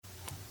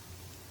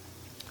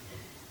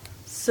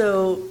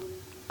So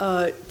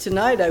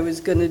tonight I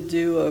was going to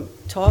do a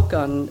talk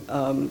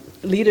on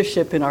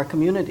leadership in our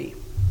community.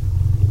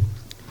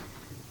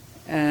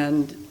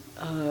 And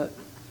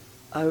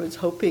I was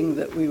hoping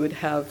that we would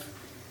have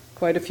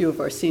quite a few of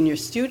our senior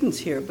students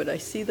here, but I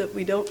see that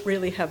we don't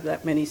really have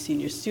that many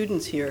senior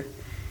students here.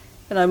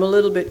 And I'm a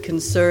little bit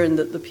concerned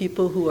that the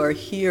people who are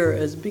here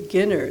as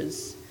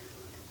beginners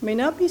may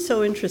not be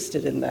so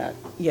interested in that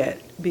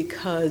yet,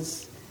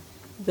 because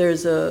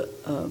there's a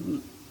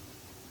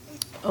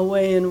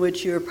way in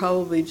which you're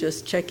probably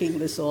just checking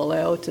this all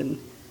out and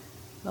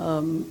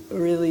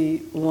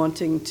really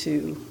wanting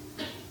to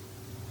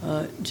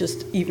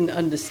just even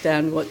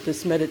understand what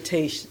this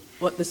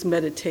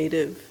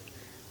meditative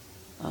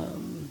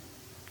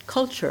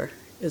culture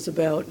is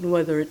about, and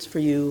whether it's for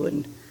you,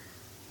 and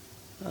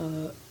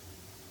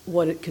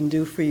what it can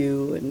do for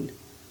you, and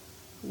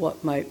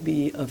what might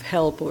be of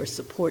help or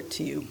support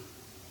to you.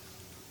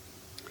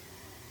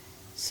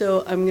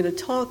 So I'm going to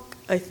talk,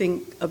 I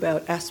think,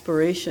 about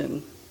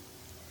aspiration,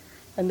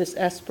 and this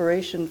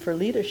aspiration for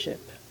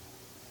leadership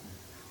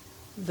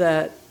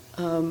that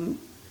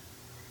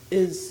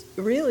is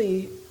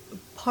really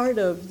part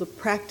of the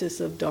practice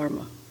of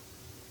Dharma.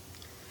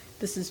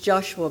 This is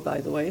Joshua,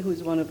 by the way,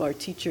 who's one of our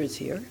teachers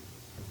here.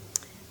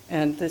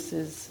 And this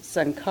is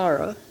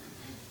Sankara,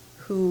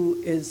 who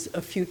is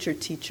a future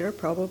teacher,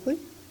 probably.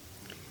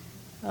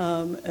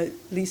 At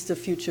least a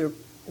future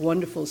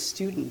wonderful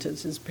student,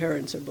 as his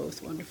parents are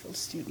both wonderful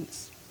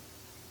students.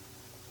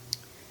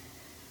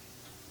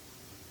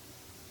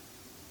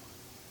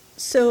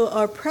 So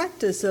our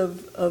practice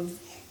of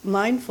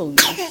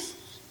mindfulness,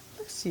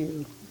 bless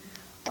you,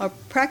 our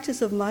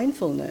practice of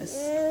mindfulness,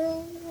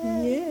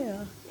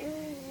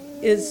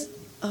 is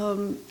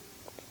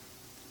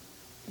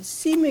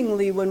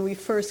seemingly, when we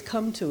first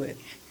come to it,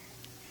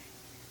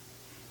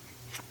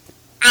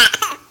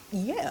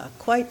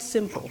 quite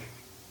simple.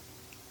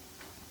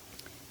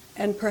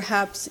 And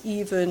perhaps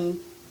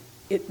even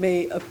it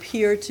may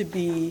appear to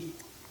be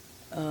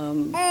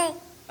a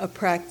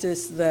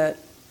practice that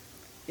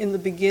in the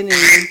beginning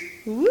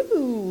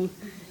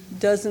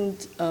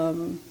doesn't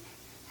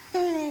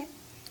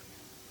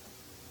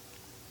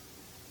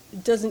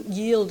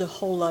yield a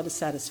whole lot of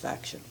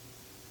satisfaction,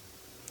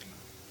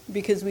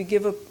 because we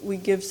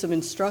give some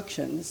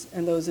instructions,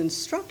 and those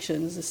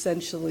instructions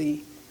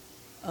essentially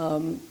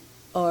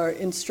are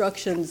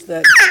instructions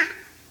that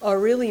are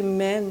really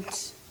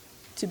meant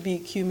to be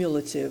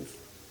cumulative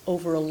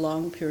over a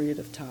long period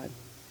of time.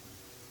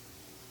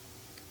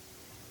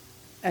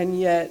 And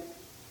yet,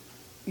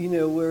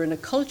 we're in a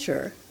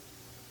culture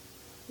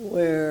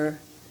where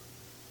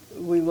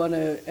we want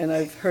to, and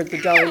I've heard the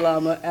Dalai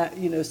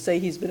Lama, say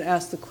he's been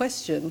asked the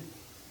question,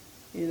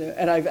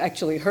 and I've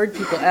actually heard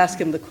people ask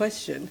him the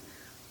question,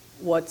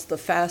 what's the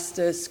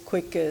fastest,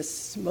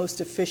 quickest,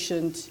 most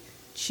efficient,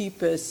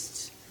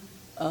 cheapest,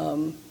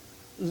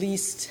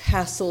 least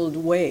hassled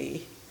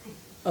way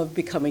of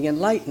becoming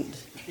enlightened,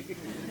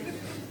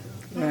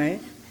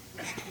 right?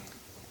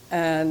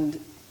 And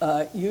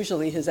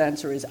usually his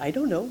answer is, I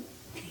don't know,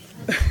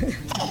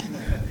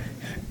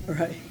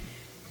 right?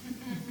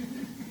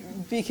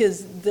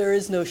 Because there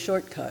is no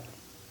shortcut.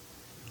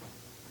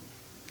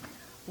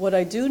 What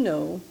I do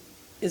know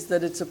is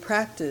that it's a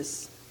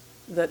practice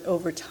that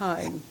over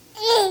time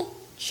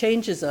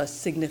changes us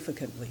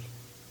significantly,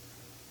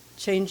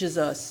 changes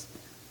us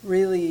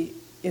really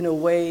in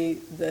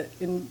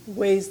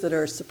ways that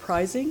are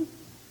surprising,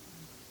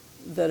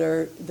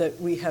 that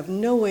we have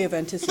no way of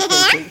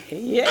anticipating.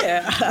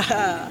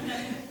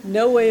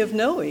 No way of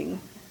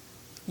knowing.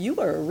 You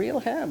are a real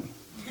ham.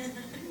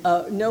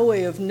 No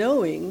way of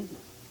knowing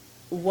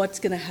what's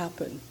going to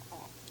happen.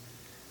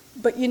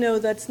 But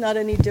that's not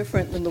any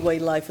different than the way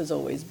life has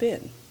always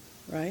been,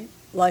 right?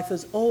 Life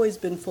has always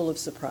been full of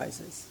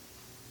surprises.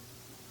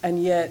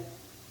 And yet,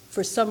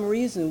 for some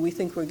reason, we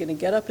think we're going to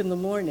get up in the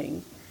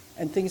morning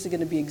and things are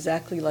going to be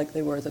exactly like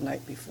they were the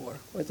night before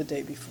or the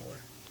day before.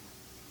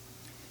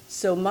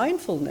 So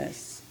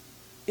mindfulness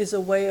is a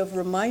way of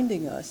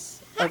reminding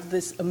us of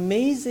this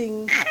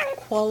amazing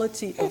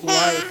quality of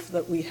life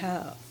that we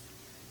have,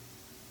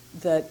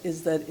 that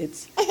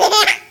it's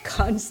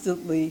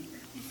constantly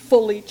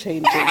fully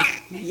changing.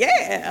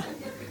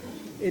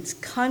 It's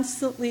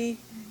constantly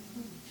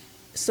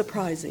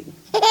surprising.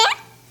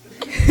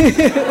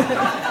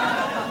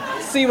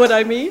 See what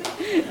I mean?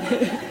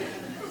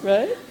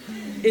 Right?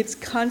 It's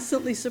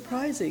constantly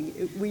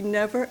surprising. We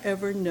never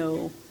ever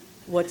know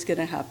what's going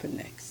to happen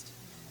next.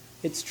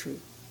 It's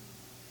true.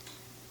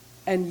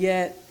 And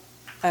yet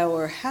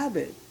our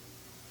habit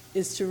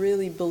is to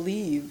really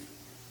believe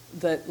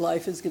that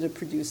life is going to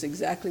produce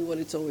exactly what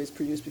it's always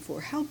produced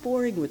before. How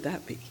boring would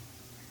that be,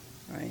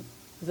 right?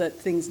 That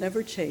things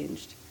never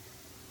changed,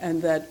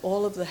 and that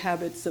all of the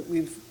habits that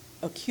we've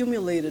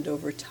accumulated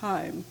over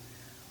time,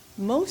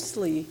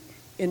 mostly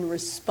in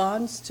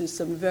response to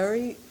some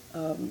very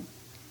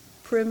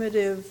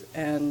primitive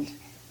and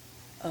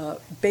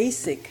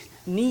basic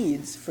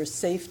needs for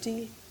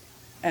safety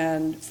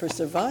and for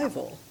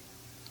survival,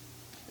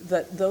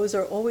 that those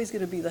are always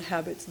going to be the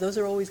habits, those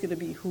are always going to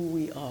be who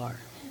we are.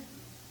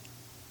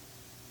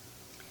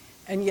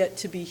 And yet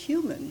to be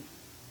human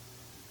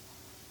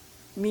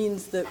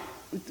means that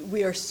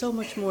we are so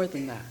much more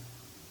than that.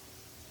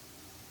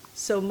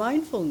 So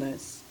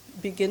mindfulness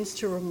begins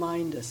to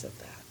remind us of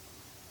that.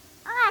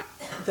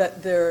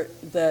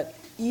 That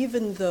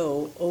even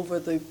though over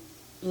the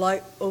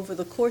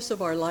course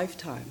of our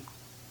lifetime,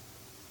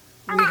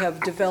 we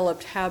have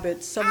developed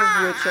habits, some of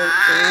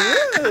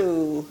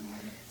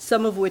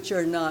which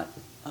are not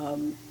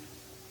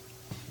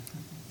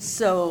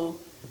so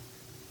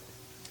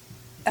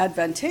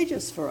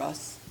advantageous for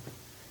us,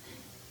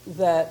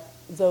 that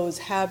those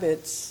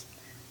habits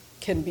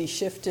can be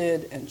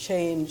shifted and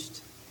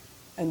changed,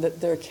 and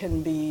that there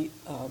can be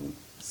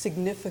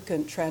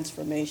significant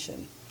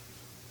transformation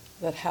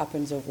that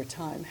happens over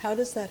time. How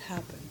does that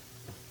happen?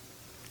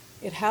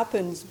 It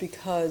happens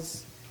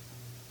because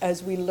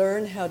as we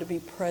learn how to be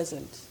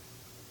present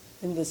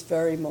in this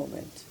very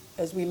moment,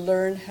 as we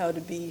learn how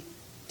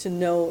to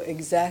know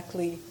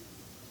exactly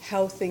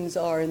how things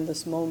are in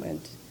this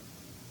moment,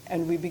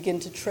 and we begin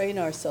to train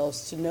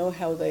ourselves to know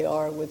how they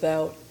are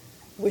without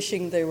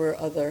wishing they were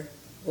other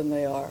than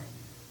they are,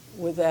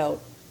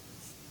 without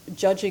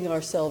judging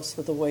ourselves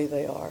for the way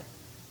they are,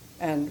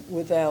 and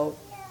without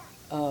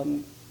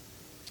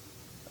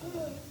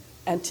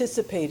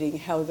anticipating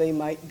how they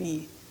might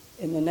be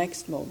in the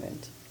next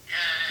moment,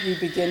 we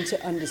begin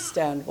to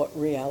understand what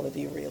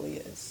reality really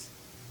is.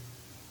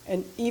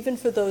 And even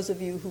for those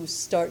of you who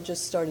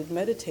just started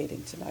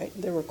meditating tonight,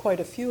 there were quite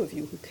a few of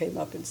you who came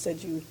up and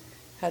said you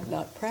had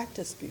not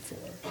practiced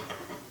before,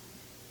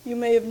 you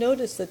may have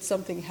noticed that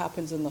something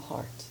happens in the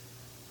heart.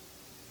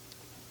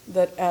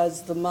 That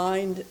as the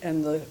mind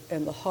and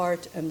the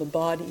heart and the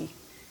body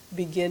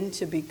begin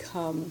to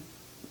become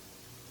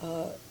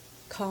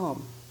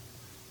calm,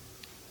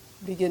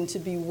 begin to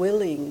be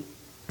willing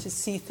to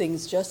see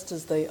things just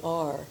as they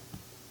are,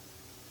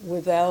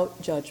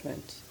 without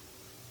judgment,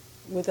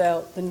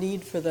 without the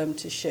need for them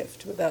to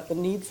shift, without the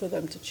need for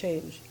them to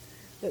change,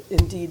 that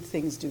indeed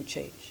things do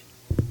change.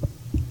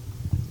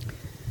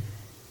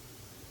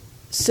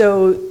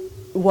 So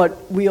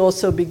what we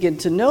also begin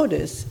to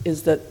notice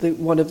is that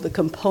one of the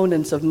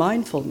components of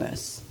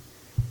mindfulness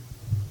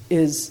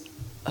is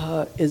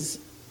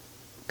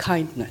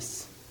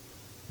kindness.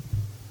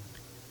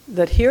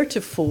 That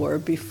heretofore,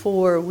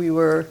 before we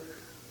were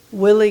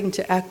willing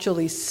to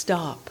actually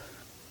stop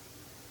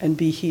and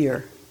be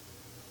here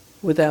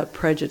without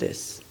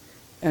prejudice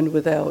and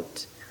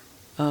without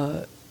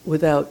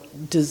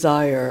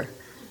desire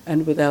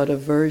and without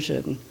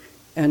aversion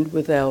and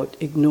without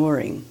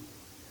ignoring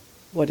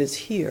what is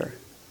here,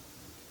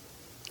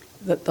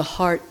 that the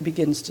heart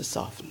begins to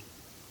soften.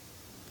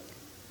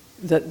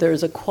 That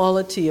there's a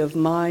quality of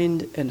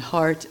mind and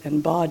heart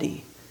and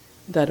body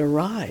that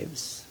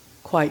arrives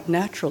quite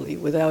naturally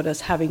without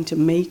us having to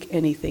make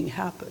anything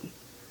happen.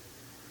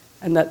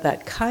 And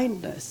that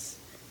kindness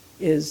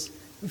is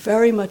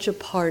very much a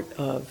part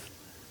of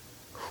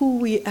who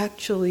we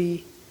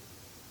actually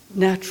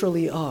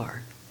naturally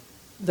are.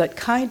 That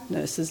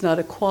kindness is not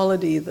a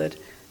quality that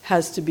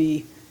has to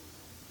be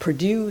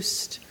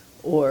produced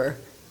or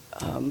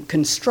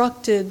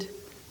constructed,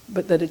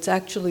 but that it's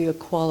actually a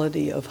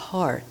quality of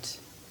heart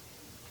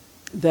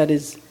that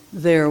is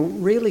there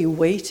really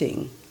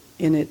waiting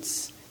in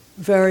its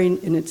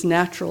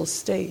natural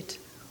state,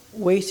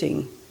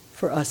 waiting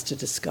for us to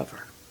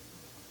discover.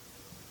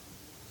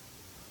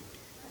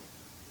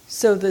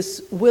 So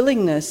this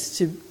willingness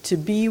to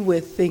be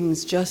with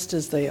things just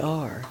as they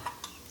are,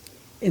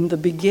 in the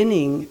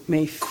beginning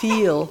may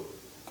feel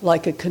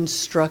like a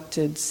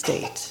constructed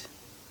state.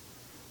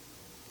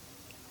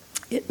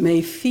 It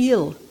may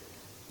feel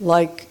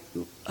like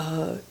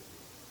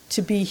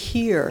to be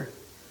here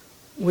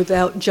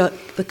without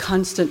the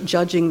constant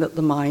judging that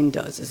the mind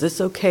does. Is this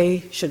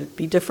okay? Should it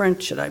be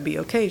different? Should I be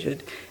okay?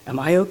 Am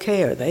I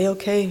okay? Are they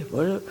okay?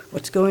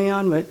 What's going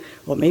on?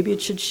 Well, maybe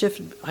it should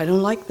shift. I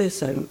don't like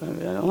this. I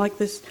don't like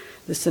this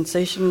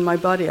sensation in my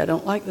body. I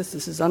don't like this.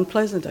 This is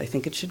unpleasant. I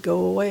think it should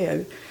go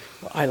away.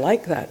 I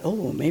like that.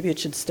 Oh, maybe it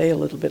should stay a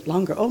little bit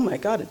longer. Oh my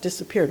God, it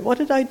disappeared. What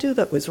did I do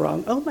that was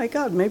wrong? Oh my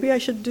God, maybe I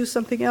should do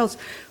something else.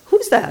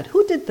 Who's that?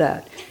 Who did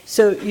that?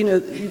 So,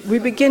 we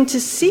begin to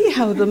see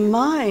how the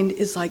mind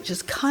is like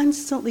just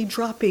constantly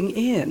dropping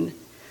in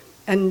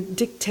and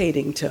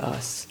dictating to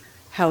us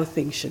how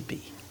things should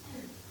be,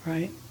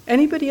 right?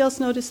 Anybody else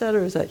notice that,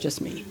 or is that just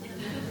me?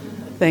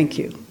 Thank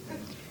you.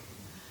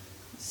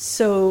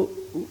 So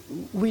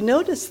we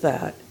notice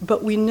that,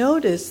 but we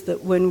notice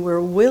that when we're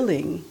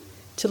willing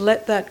to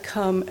let that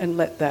come and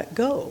let that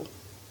go,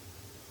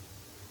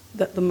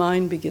 that the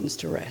mind begins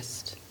to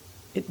rest.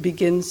 It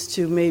begins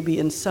to, maybe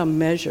in some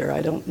measure,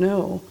 I don't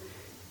know,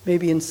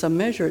 maybe in some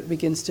measure it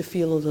begins to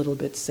feel a little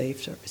bit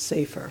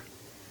safer,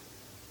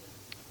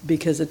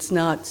 because it's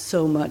not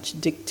so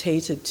much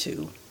dictated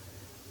to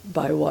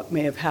by what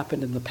may have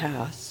happened in the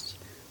past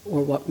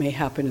or what may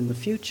happen in the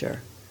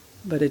future,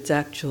 but it's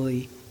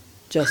actually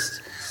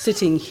just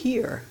sitting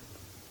here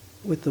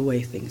with the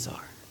way things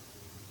are.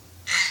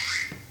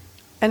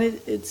 And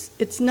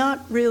it's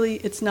not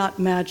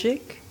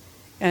magic,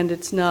 and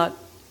it's not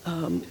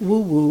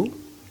woo-woo.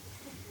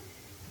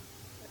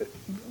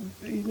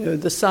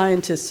 the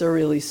scientists are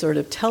really sort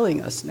of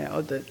telling us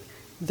now that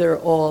they're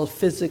all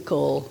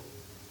physical,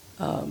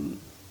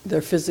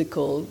 they're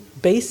physical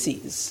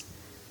bases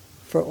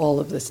for all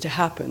of this to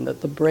happen,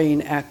 that the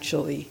brain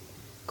actually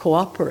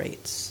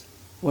cooperates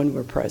when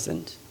we're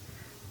present,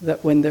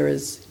 that when there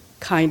is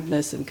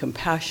kindness and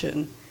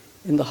compassion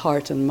in the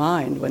heart and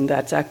mind, when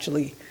that's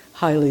actually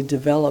highly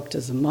developed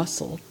as a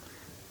muscle,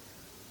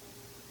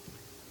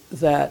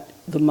 that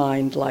the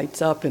mind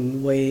lights up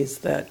in ways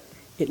that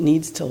it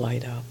needs to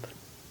light up,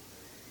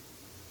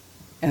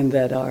 and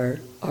that our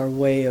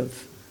way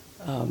of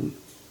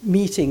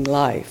meeting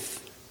life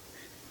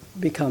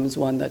becomes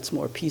one that's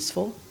more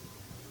peaceful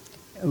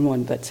and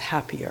one that's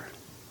happier.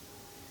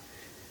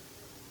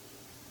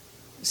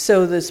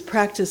 So this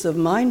practice of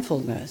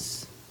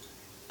mindfulness,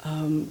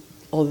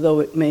 although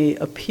it may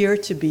appear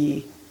to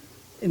be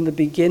in the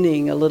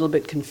beginning a little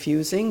bit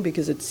confusing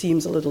because it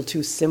seems a little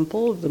too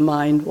simple, the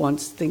mind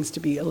wants things to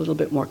be a little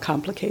bit more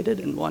complicated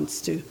and wants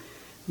to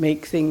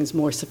make things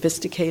more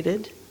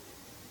sophisticated,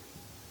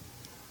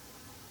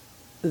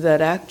 that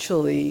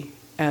actually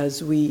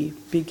as we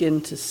begin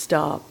to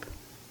stop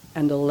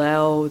and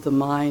allow the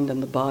mind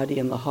and the body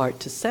and the heart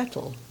to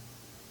settle,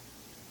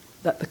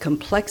 that the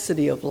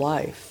complexity of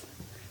life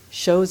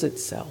shows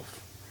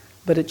itself,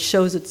 but it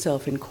shows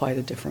itself in quite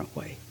a different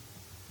way.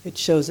 It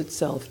shows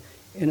itself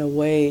in a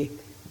way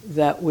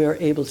that we're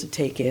able to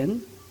take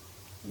in,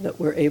 that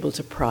we're able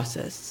to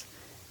process,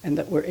 and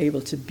that we're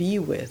able to be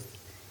with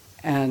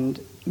and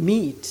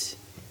meet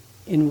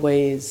in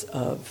ways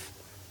of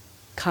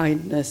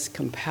kindness,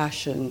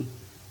 compassion,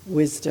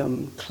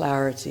 wisdom,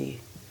 clarity,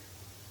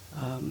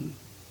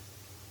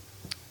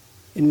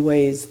 in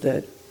ways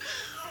that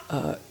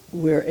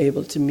we're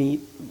able to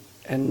meet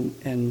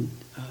and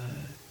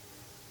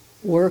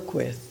work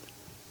with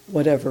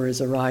whatever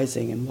is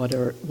arising and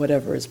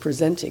whatever is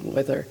presenting,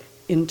 whether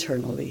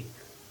internally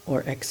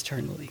or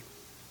externally.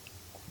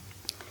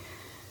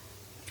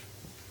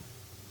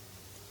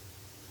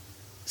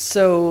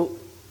 So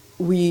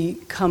we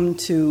come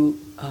to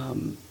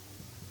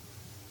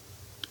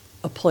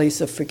a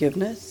place of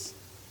forgiveness.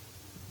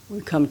 We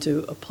come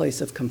to a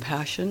place of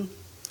compassion.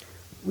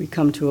 We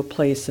come to a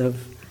place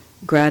of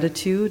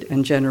gratitude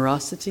and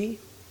generosity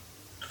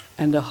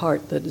and a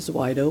heart that is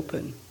wide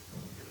open.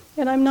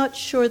 And I'm not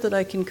sure that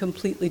I can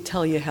completely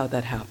tell you how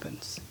that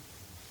happens,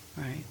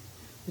 right?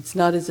 It's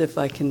not as if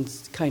I can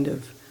kind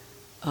of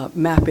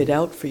map it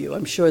out for you.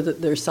 I'm sure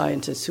that there are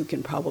scientists who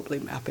can probably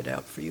map it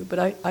out for you, but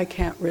I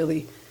can't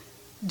really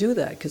do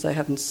that because I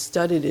haven't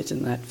studied it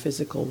in that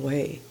physical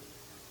way.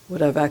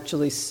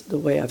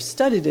 The way I've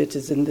studied it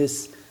is in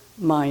this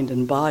mind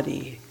and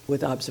body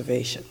with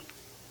observation,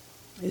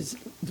 is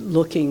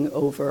looking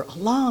over a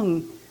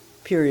long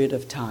period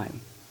of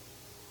time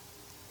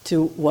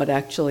to what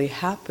actually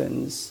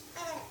happens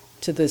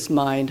to this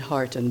mind,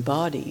 heart, and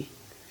body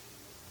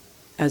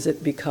as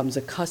it becomes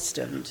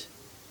accustomed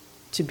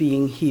to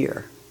being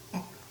here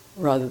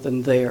rather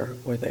than there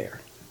or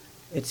there.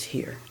 It's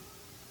here.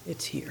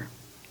 It's here.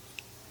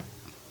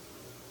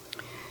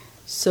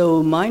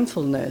 So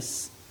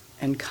mindfulness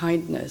and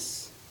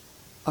kindness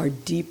are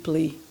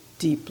deeply,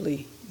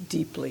 deeply,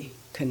 deeply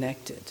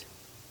connected.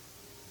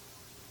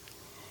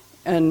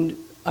 And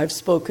I've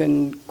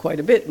spoken quite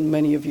a bit, and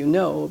many of you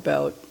know,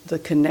 about the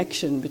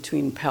connection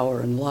between power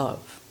and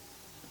love.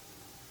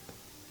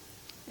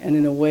 And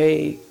in a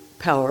way,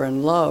 power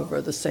and love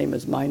are the same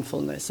as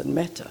mindfulness and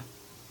metta.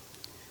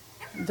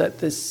 That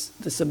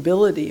this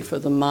ability for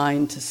the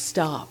mind to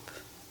stop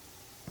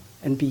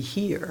and be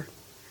here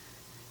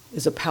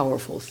is a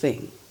powerful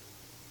thing.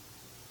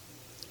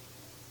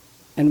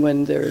 And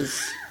when there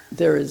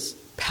is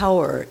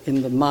power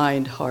in the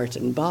mind, heart,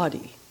 and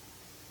body,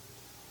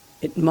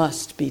 it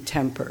must be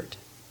tempered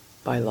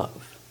by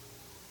love.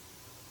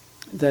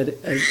 That,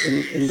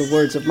 in the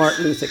words of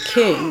Martin Luther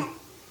King,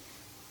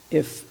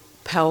 if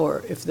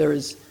there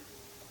is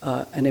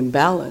an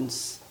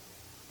imbalance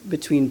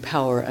between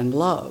power and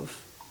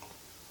love,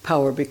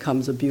 power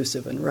becomes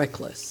abusive and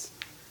reckless.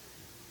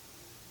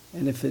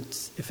 And if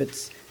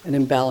it's an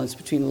imbalance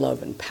between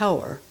love and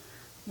power,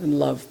 then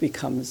love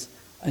becomes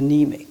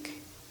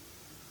anemic.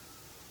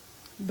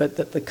 But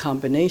that the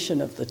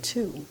combination of the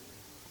two,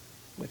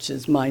 which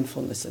is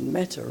mindfulness and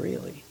metta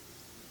really,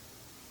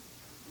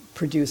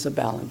 produce a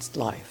balanced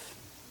life,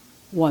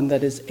 one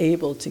that is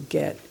able to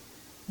get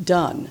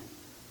done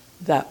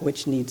that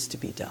which needs to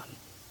be done.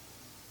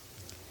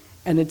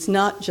 And it's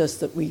not just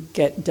that we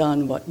get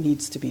done what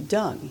needs to be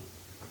done,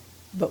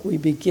 but we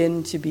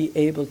begin to be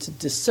able to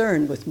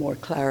discern with more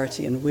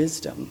clarity and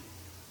wisdom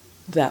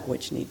that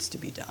which needs to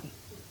be done.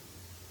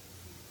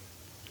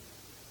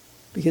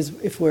 Because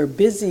if we're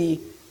busy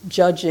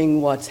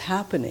judging what's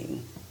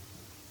happening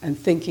and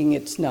thinking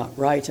it's not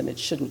right and it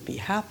shouldn't be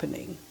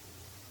happening,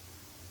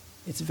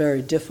 it's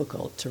very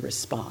difficult to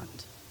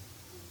respond.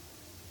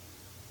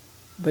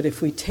 But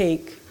if we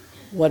take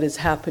what is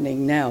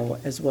happening now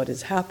as what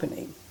is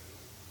happening,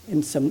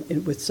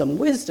 with some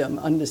wisdom,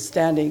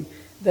 understanding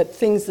that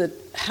things that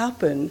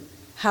happen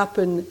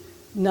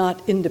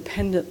not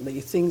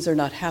independently, things are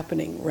not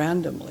happening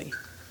randomly,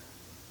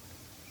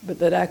 but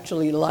that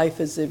actually life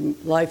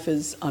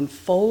is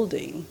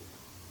unfolding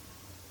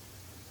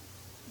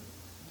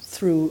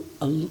through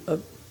a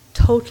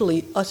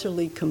totally,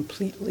 utterly,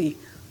 completely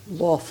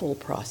lawful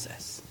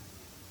process.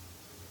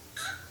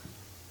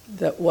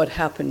 That what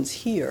happens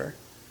here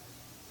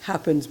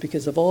happens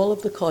because of all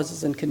of the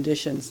causes and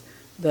conditions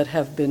that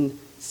have been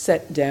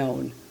set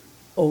down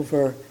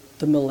over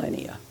the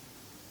millennia.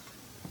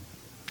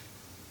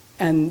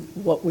 And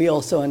what we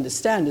also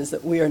understand is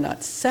that we are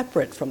not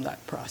separate from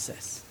that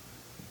process.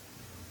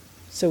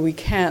 So we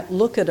can't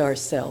look at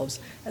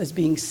ourselves as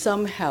being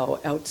somehow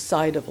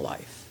outside of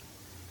life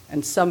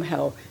and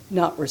somehow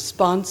not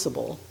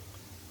responsible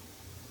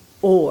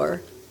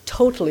or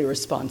totally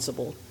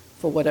responsible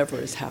for whatever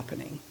is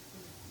happening.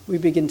 We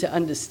begin to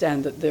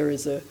understand that there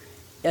is an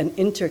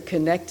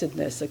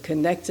interconnectedness, a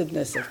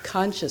connectedness of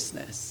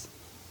consciousness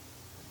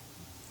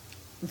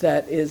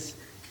that is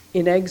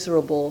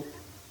inexorable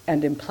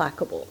and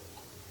implacable,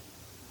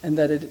 and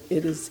that it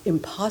is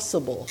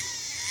impossible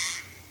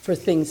for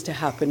things to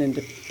happen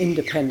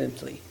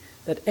independently,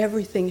 that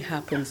everything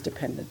happens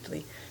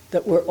dependently,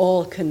 that we're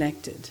all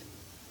connected.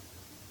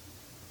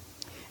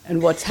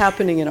 And what's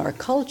happening in our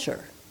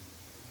culture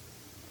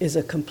is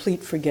a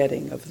complete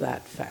forgetting of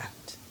that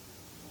fact.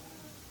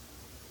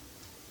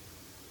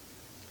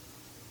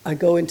 I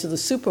go into the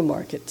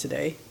supermarket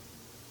today,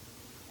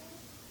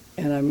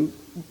 and I'm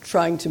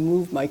trying to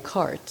move my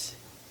cart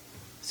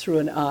through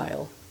an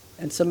aisle,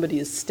 and somebody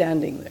is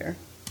standing there.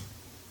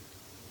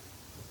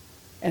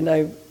 And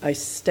I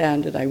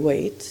stand and I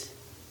wait,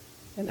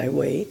 and I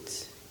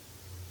wait,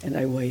 and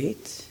I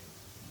wait,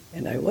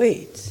 and I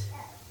wait.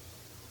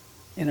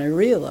 And I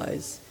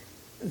realize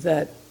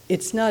that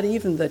it's not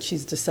even that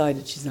she's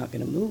decided she's not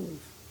going to move.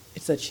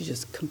 It's that she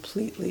just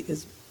completely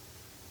is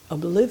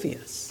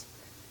oblivious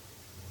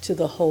to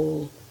the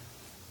whole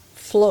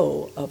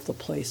flow of the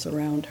place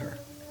around her.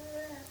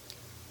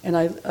 And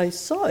I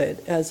saw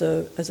it as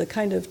a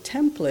kind of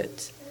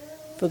template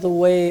for the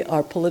way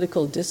our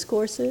political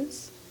discourse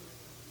is,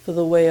 for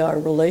the way our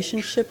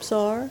relationships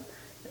are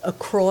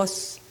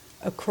across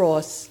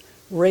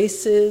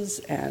races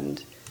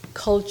and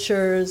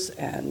cultures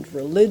and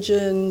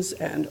religions,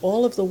 and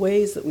all of the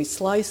ways that we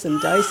slice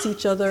and dice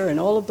each other, and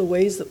all of the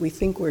ways that we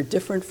think we're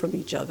different from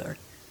each other.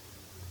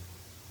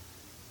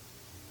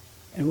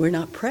 And we're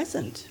not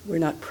present. We're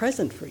not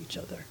present for each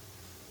other.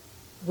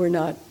 We're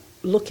not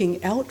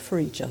looking out for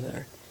each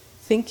other,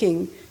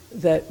 thinking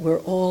that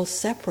we're all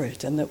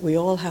separate and that we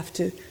all have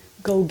to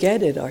go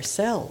get it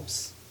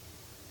ourselves.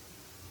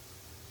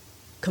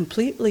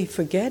 Completely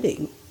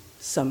forgetting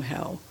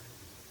somehow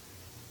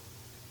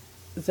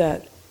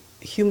that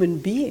human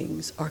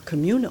beings are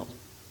communal,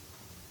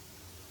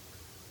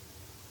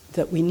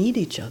 that we need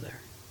each other,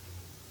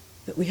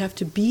 that we have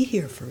to be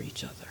here for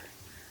each other,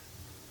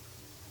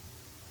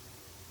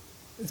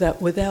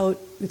 that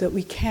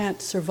we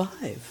can't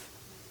survive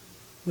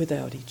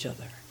without each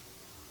other.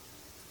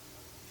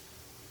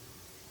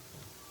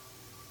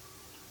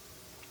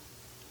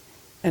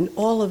 And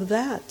all of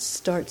that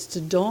starts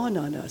to dawn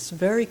on us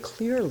very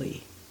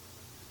clearly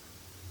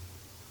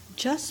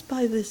just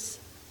by this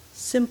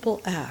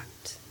simple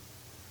act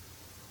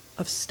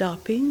of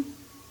stopping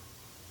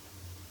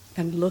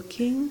and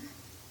looking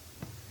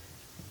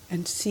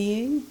and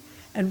seeing.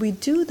 And we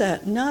do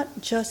that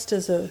not just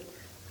as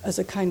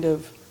a kind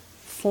of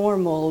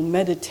formal,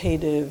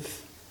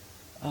 meditative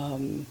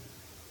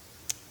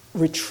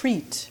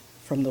retreat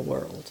from the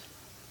world.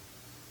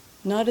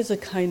 Not as a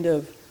kind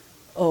of,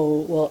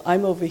 oh, well,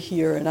 I'm over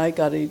here and I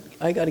gotta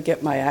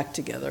get my act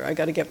together. I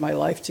gotta get my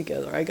life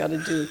together. I gotta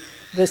do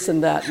this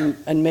and that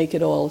and make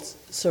it all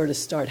sort of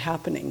start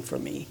happening for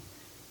me.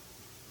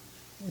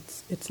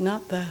 It's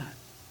not that.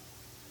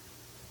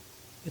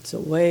 It's a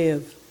way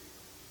of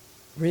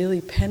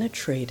really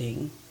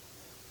penetrating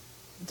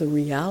the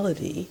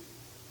reality,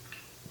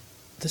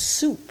 the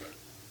soup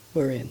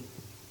we're in.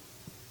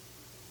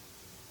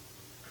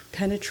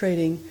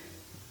 Penetrating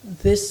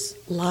this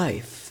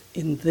life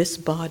in this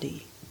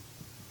body,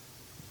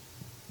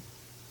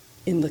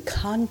 in the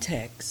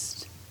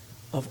context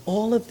of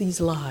all of these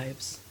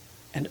lives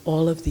and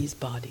all of these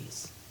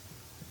bodies.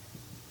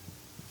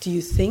 Do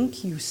you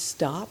think you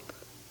stop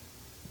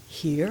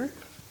here,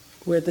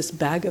 where this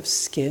bag of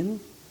skin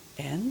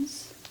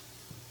ends?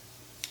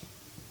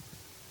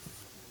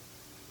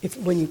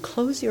 When you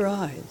close your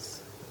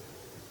eyes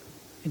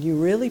and you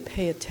really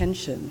pay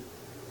attention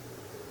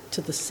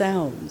to the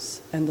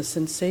sounds and the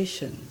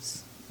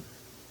sensations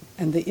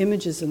and the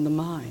images in the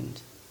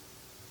mind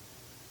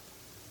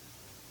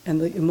and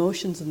the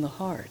emotions in the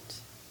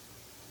heart,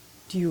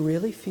 do you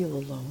really feel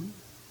alone?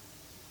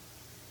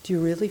 Do you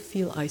really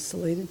feel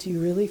isolated? Do you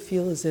really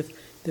feel as if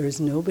there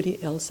is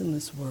nobody else in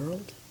this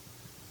world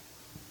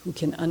who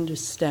can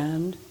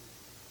understand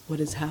what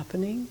is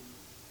happening?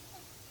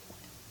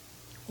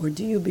 Or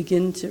do you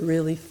begin to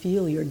really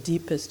feel your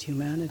deepest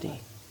humanity?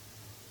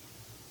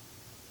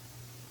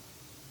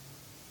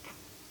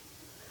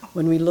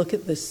 When we look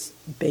at this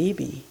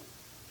baby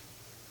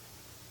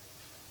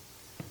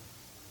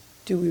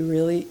Do we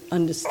really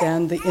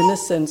understand the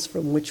innocence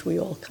from which we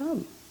all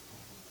come,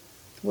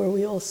 where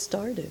we all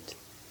started?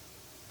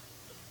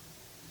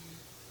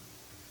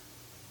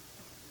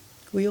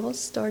 We all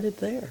started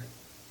there.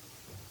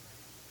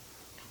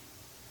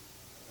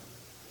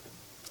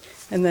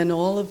 And then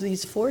all of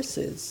these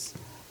forces,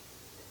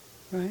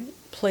 right,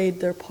 played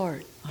their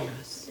part on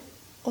us.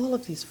 All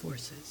of these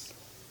forces.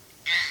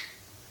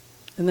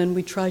 And then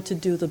we try to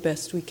do the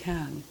best we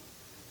can,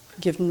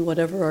 given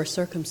whatever our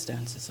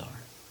circumstances are,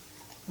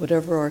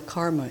 whatever our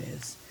karma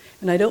is.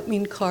 And I don't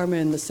mean karma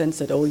in the sense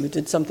that, oh, you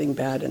did something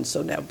bad and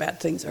so now bad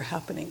things are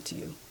happening to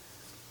you.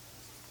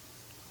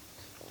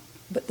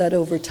 But that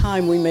over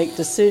time we make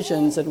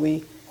decisions and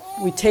we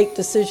take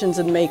decisions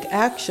and make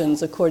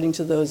actions according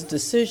to those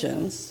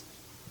decisions.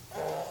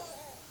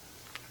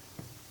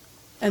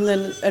 And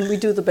we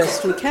do the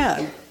best we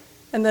can.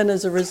 And then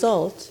as a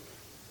result,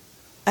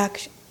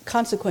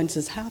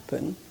 consequences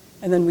happen,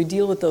 and then we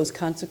deal with those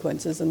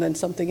consequences, and then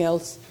something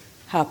else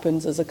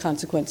happens as a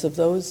consequence of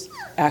those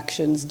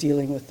actions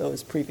dealing with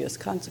those previous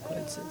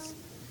consequences.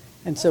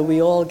 And so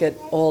we all get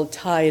all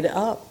tied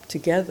up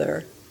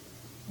together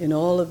in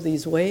all of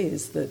these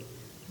ways that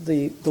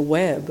the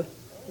web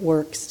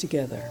works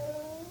together.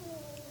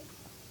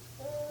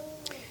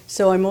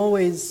 So I'm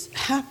always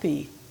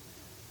happy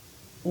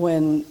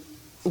when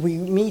we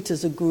meet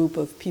as a group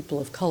of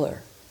people of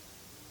color,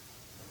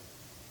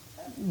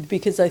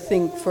 because I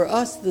think for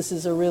us this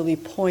is a really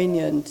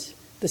poignant,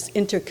 this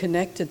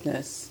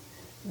interconnectedness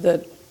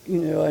that,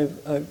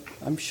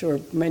 I'm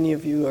sure many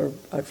of you are,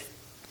 I've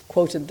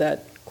quoted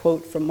that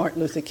quote from Martin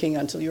Luther King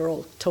until you're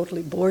all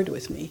totally bored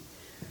with me,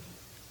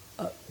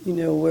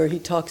 where he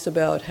talks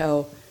about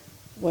how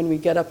when we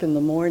get up in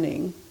the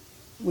morning,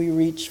 we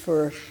reach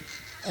for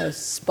a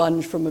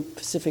sponge from a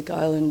Pacific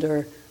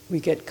Islander,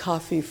 we get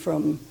coffee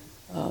from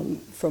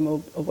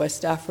a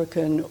West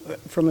African,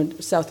 from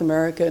a South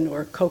American,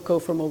 or cocoa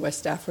from a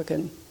West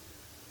African,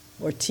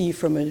 or tea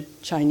from a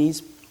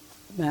Chinese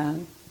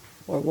man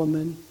or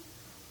woman.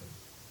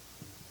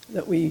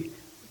 That we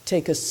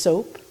take a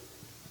soap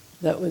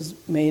that was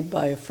made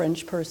by a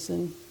French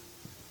person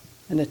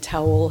and a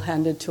towel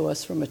handed to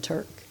us from a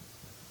Turk.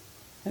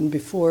 And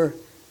before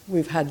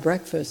we've had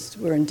breakfast,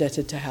 we're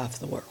indebted to half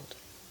the world.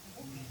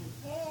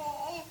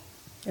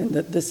 And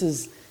that this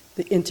is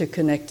the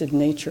interconnected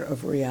nature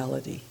of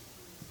reality,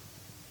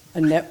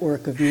 a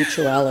network of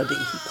mutuality,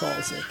 he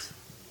calls it,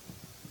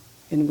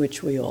 in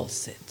which we all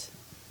sit.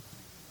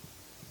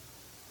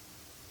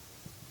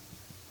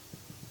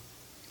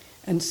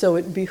 And so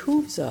it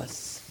behooves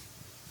us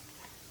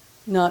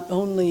not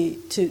only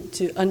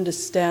to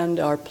understand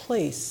our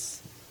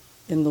place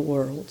in the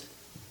world,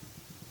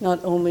 not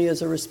only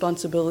as a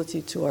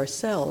responsibility to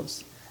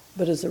ourselves,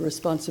 but as a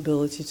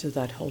responsibility to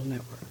that whole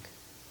network.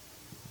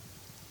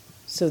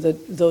 So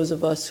that those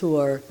of us who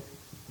are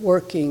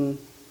working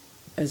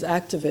as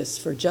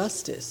activists for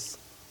justice,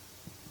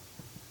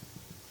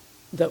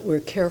 that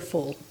we're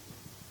careful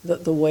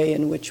that the way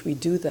in which we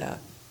do that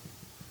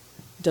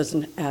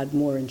doesn't add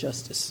more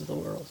injustice to the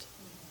world,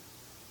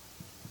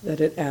 that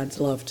it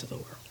adds love to the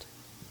world,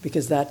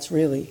 because that's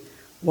really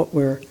what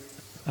we're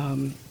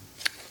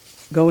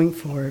going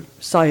for.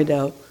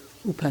 Sayadaw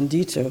U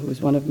Pandita,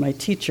 who's one of my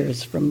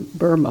teachers from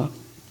Burma,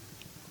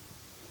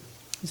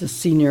 he's a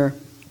senior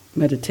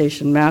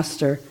meditation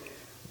master,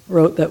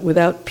 wrote that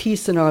without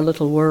peace in our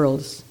little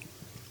worlds,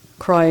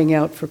 crying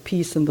out for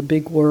peace in the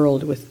big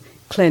world with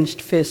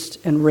clenched fist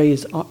and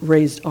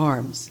raised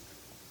arms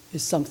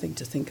is something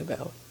to think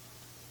about.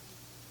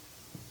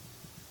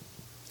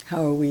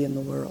 How are we in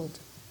the world?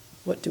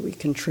 What do we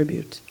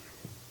contribute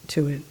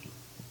to it?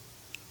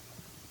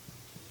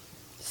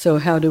 So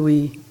how do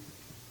we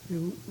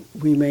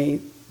may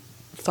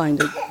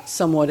find it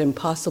somewhat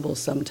impossible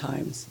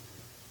sometimes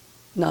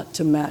not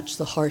to match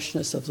the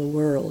harshness of the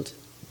world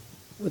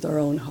with our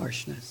own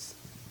harshness,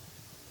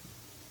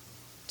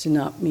 to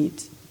not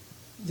meet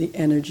the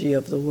energy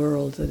of the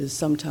world that is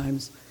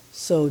sometimes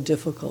so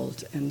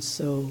difficult and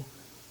so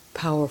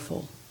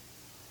powerful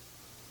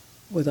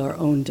with our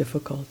own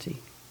difficulty.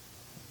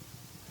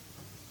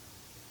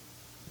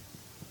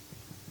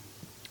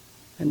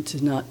 And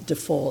to not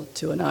default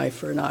to an eye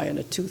for an eye and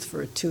a tooth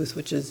for a tooth,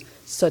 which is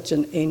such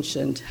an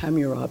ancient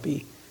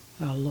Hammurabi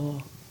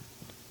law.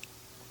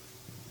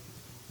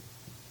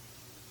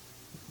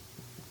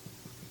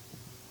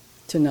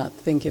 To not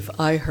think if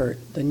I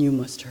hurt, then you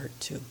must hurt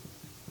too.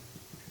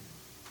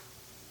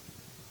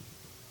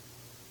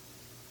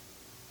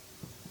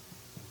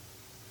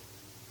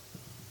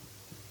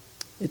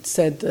 It's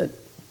said that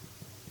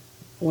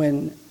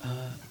when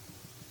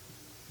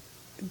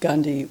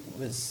Gandhi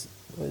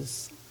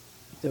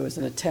there was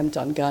an attempt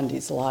on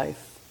Gandhi's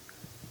life,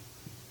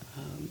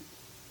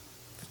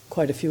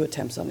 quite a few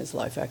attempts on his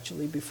life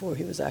actually, before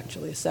he was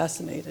actually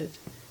assassinated.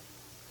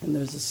 And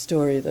there's a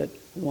story that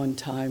one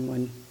time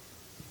when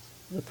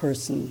the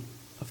person,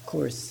 of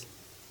course,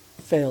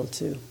 failed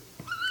to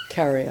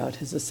carry out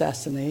his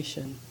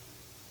assassination,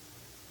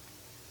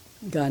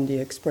 Gandhi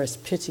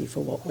expressed pity for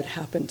what would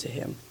happen to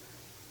him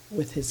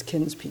with his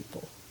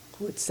kinspeople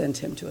who had sent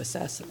him to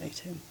assassinate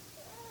him.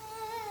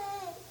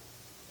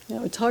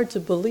 It's hard to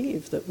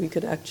believe that we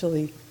could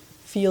actually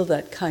feel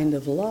that kind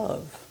of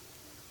love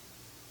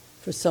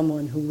for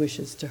someone who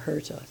wishes to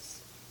hurt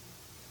us.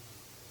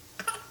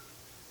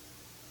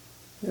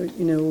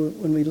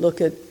 When we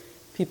look at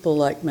people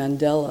like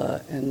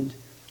Mandela and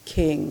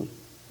King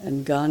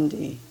and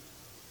Gandhi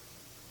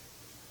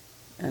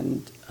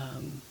and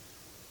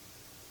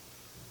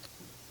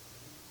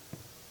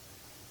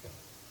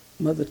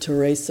Mother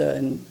Teresa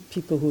and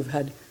people who've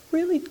had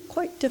really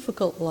quite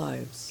difficult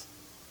lives,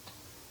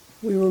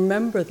 we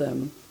remember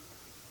them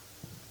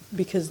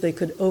because they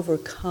could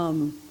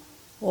overcome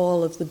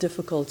all of the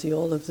difficulty,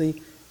 all of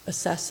the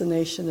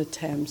assassination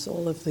attempts,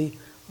 all of the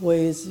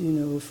ways,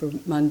 for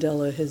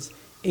Mandela, his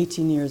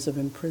 18 years of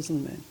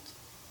imprisonment.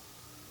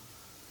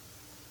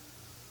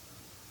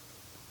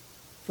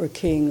 For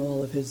King,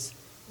 all of his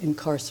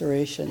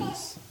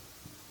incarcerations.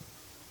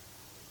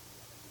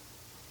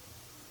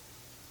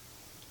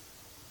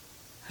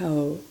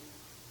 How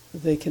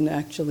they could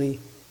actually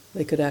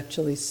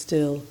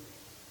still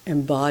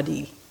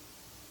embody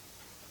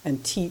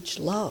and teach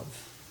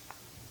love,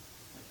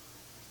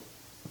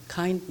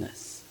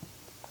 kindness,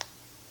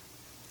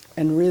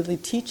 and really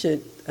teach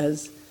it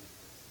as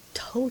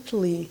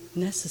totally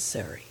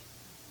necessary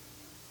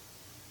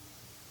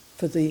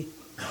for the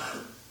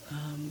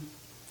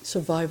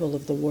survival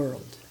of the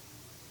world.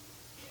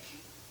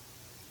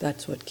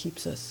 That's what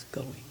keeps us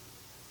going.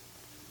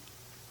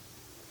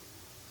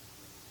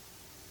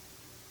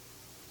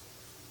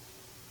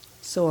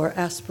 So our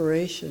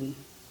aspiration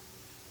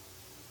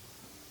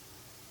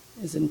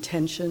is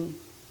intention,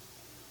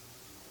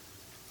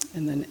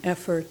 and then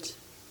effort,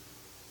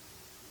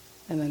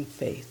 and then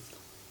faith.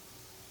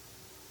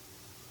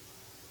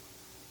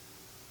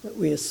 That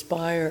we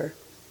aspire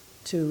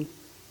to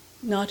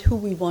not who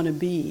we want to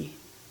be,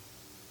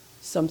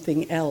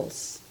 something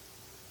else,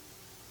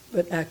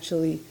 but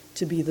actually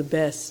to be the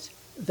best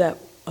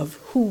of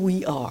who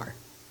we are.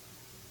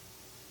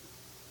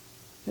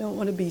 We don't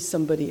want to be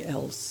somebody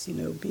else,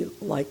 be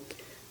like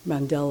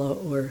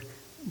Mandela or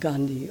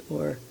Gandhi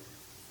or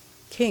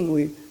King.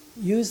 We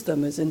use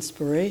them as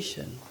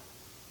inspiration,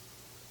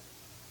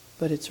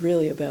 but it's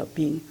really about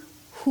being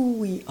who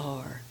we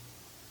are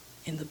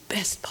in the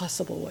best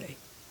possible way.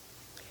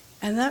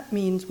 And that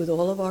means with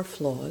all of our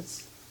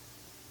flaws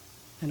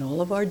and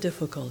all of our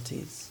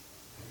difficulties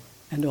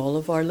and all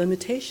of our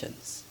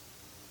limitations.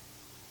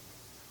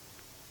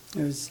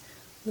 I was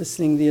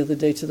listening the other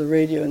day to the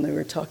radio, and they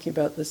were talking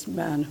about this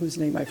man whose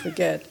name I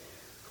forget,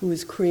 who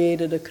has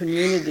created a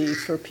community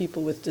for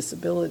people with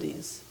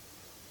disabilities.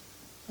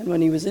 And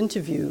when he was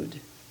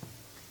interviewed,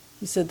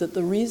 he said that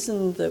the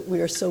reason that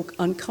we are so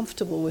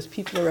uncomfortable with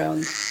people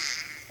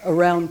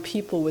around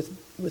people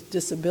with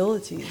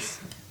disabilities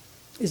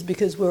is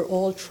because we're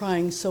all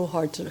trying so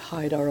hard to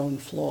hide our own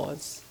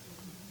flaws.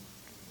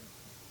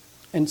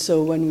 And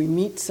so when we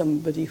meet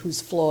somebody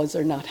whose flaws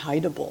are not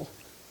hideable,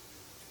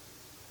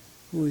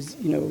 who's,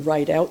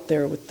 right out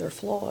there with their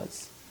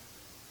flaws,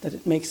 that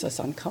it makes us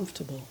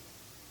uncomfortable.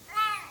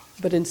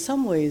 But in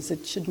some ways,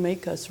 it should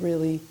make us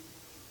really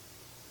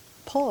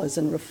pause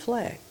and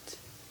reflect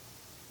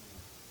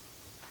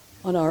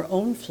on our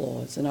own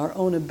flaws and our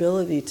own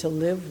ability to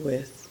live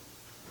with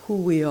who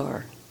we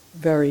are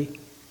very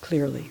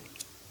clearly.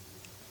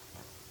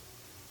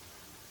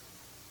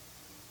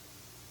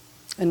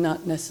 And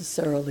not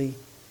necessarily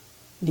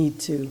need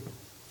to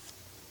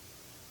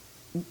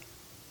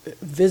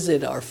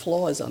visit our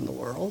flaws on the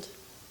world,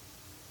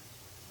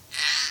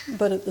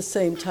 but at the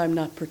same time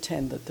not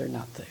pretend that they're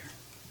not there.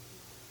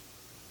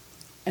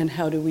 And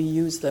how do we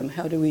use them?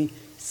 How do we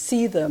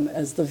see them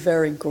as the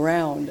very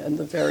ground and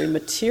the very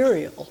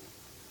material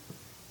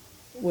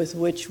with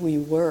which we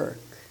work?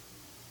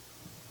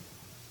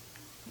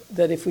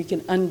 That if we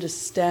can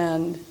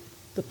understand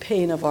the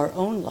pain of our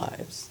own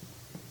lives,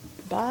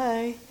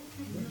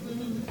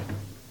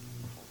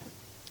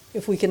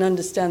 if we can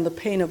understand the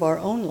pain of our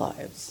own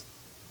lives,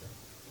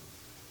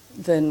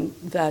 then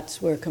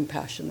that's where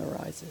compassion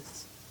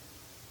arises.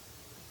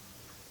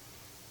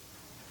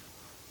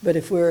 But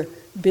if we're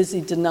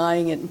busy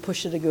denying it and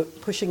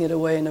pushing it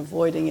away and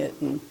avoiding it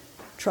and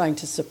trying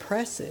to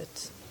suppress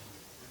it,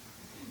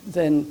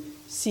 then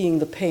seeing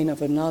the pain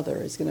of another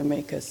is going to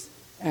make us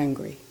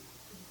angry.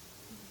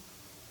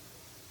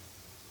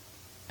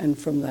 And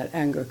from that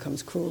anger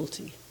comes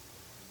cruelty.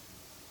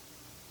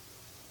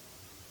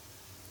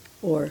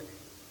 Or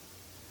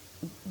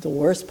the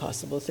worst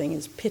possible thing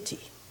is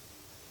pity,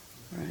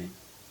 right?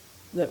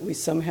 That we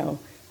somehow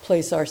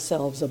place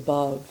ourselves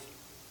above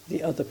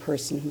the other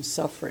person who's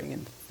suffering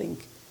and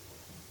think,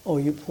 oh,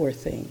 you poor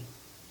thing,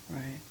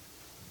 right?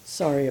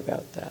 Sorry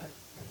about that.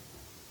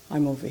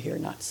 I'm over here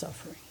not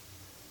suffering.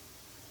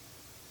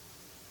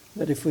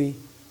 But if we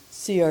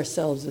see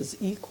ourselves as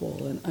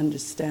equal and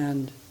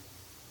understand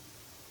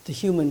the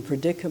human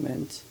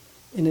predicament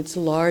in its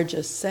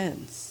largest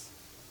sense,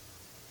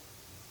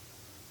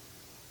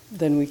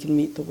 then we can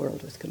meet the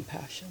world with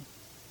compassion.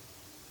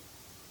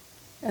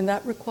 And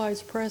that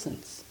requires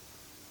presence.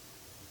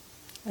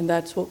 And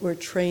that's what we're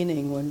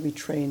training when we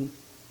train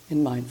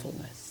in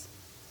mindfulness.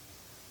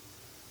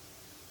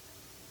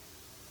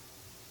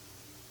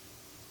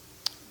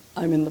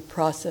 I'm in the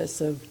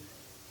process of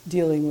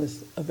dealing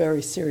with a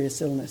very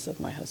serious illness of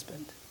my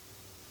husband.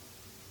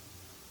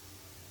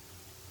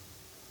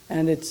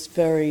 And it's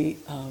very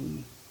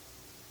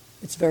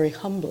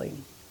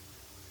humbling,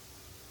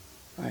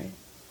 right?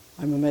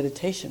 I'm a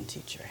meditation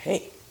teacher.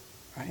 Hey,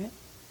 right?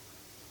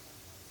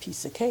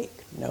 Piece of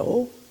cake.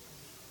 No,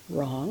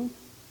 wrong,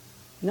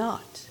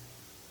 not.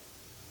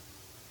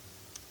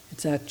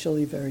 It's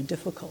actually very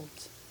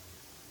difficult.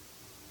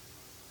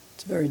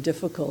 It's very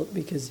difficult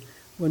because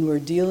when we're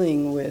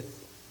dealing with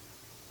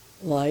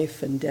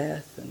life and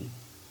death and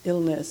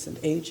illness and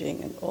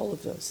aging and all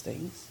of those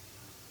things,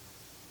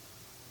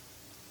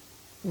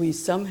 we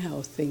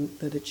somehow think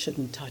that it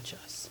shouldn't touch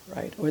us,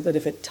 right? Or that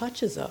if it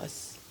touches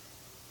us,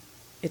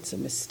 it's a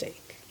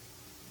mistake,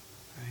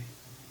 right?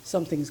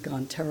 Something's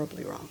gone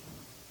terribly wrong.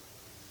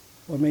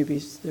 Or maybe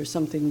there's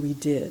something we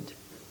did.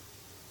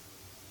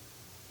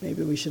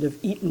 Maybe we should have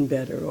eaten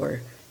better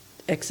or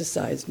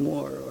exercised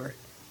more or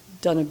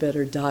done a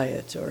better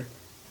diet or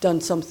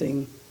done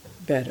something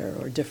better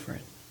or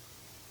different.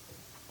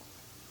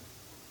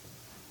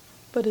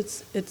 But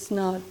it's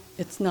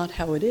not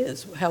how it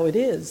is. How it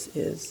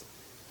is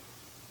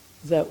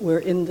that we're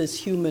in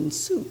this human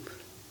soup.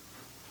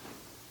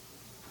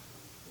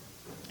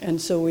 And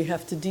so we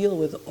have to deal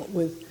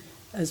with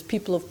as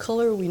people of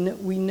color, we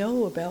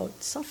know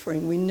about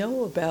suffering, we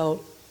know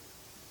about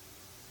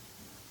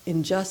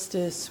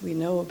injustice, we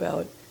know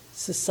about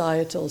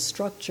societal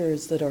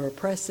structures that are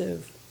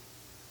oppressive.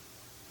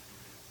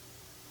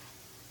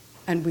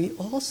 And we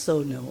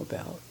also know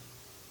about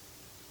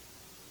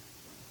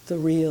the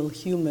real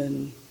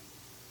human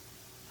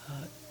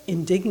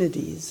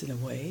indignities, in a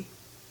way,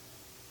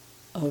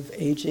 of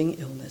aging,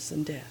 illness,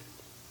 and death.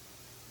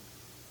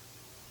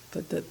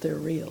 But that they're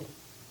real,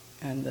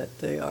 and that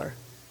they are,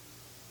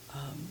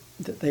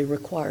 that they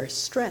require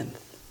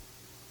strength.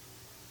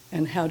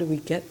 And how do we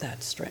get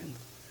that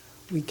strength?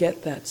 We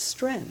get that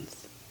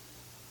strength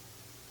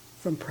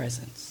from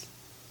presence.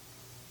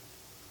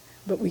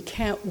 But we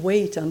can't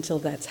wait until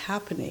that's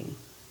happening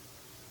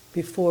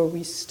before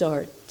we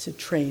start to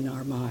train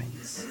our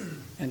minds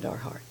and our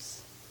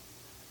hearts.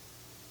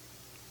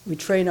 We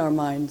train our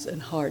minds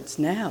and hearts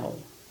now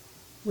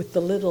with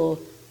the little,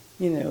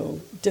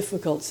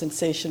 difficult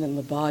sensation in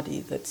the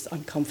body that's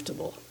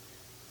uncomfortable,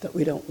 that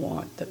we don't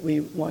want, that we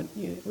want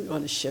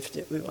to shift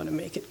it, we want to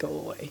make it go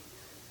away.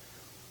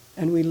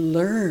 And we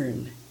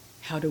learn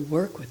how to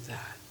work with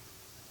that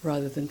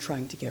rather than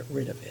trying to get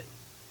rid of it.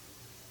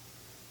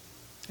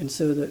 And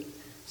so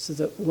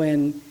that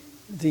when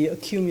the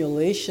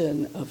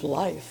accumulation of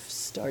life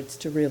starts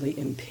to really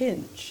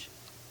impinge,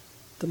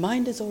 the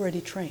mind is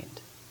already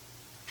trained.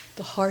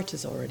 The heart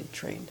is already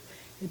trained.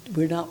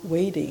 We're not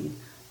waiting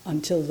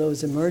until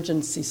those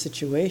emergency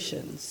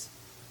situations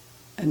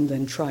and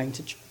then trying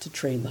to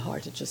train the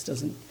heart. It just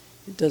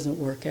doesn't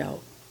work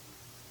out.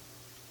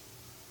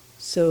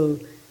 So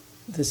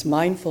this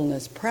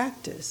mindfulness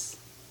practice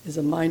is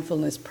a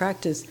mindfulness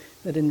practice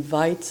that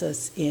invites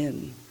us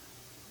in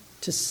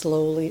to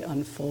slowly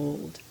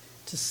unfold,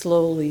 to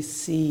slowly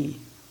see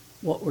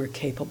what we're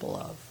capable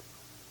of,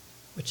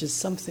 which is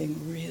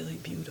something really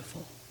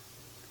beautiful.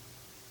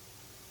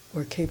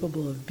 We're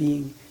capable of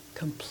being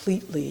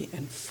completely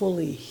and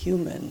fully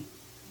human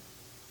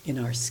in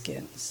our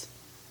skins,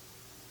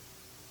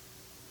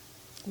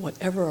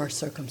 whatever our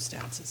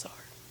circumstances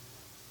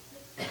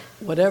are,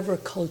 whatever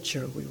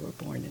culture we were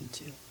born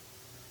into,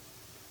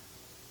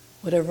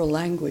 whatever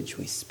language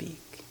we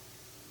speak,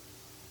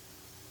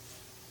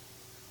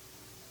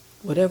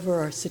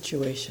 whatever our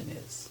situation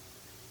is,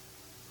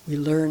 we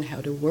learn how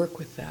to work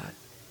with that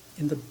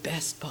in the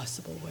best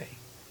possible way.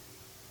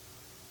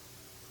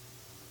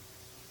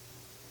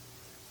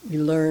 We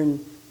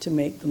learn to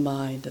make the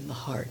mind and the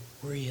heart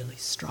really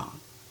strong.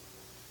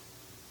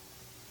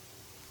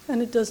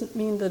 And it doesn't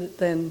mean that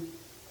then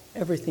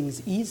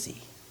everything's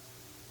easy.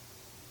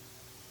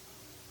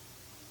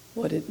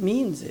 What it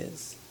means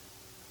is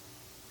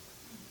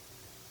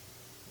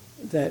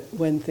that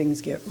when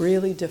things get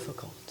really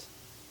difficult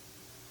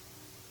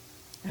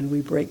and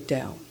we break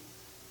down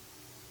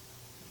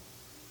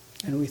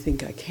and we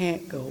think, I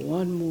can't go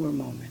one more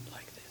moment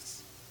like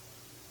this,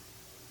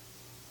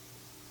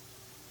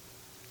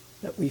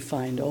 that we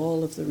find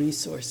all of the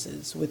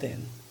resources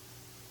within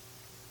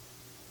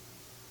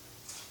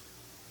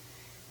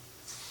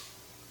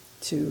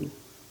to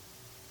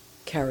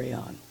carry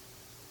on.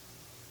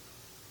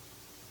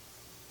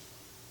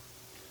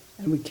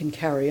 And we can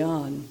carry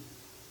on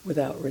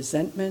without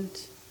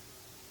resentment,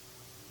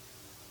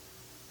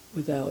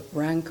 without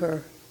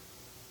rancor,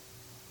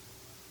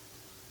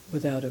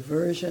 without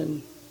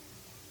aversion,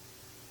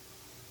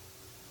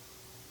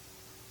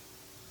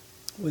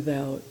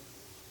 without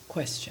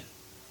question.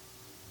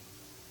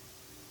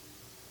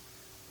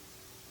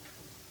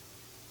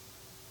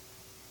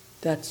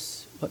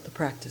 That's what the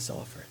practice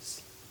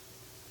offers.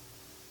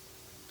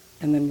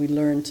 And then we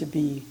learn to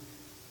be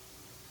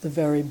the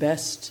very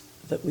best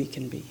that we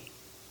can be,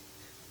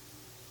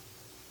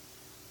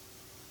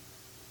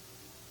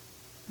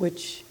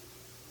 which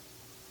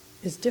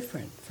is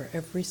different for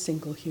every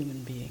single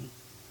human being,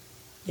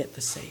 yet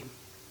the same.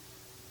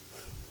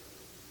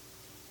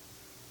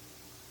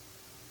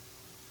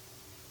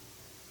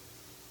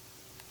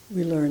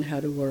 We learn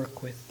how to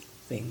work with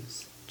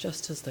things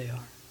just as they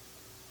are.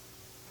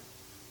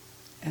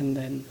 And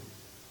then,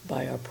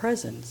 by our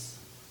presence,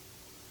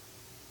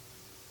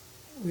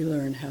 we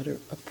learn how to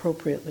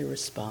appropriately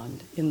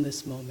respond in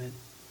this moment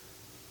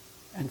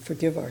and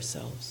forgive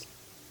ourselves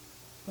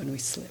when we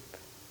slip.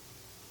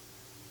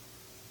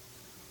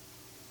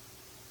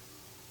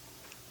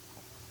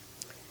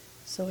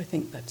 So I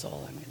think that's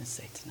all I'm going to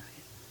say tonight.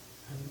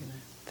 I'm going to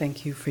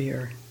thank you for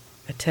your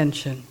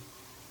attention.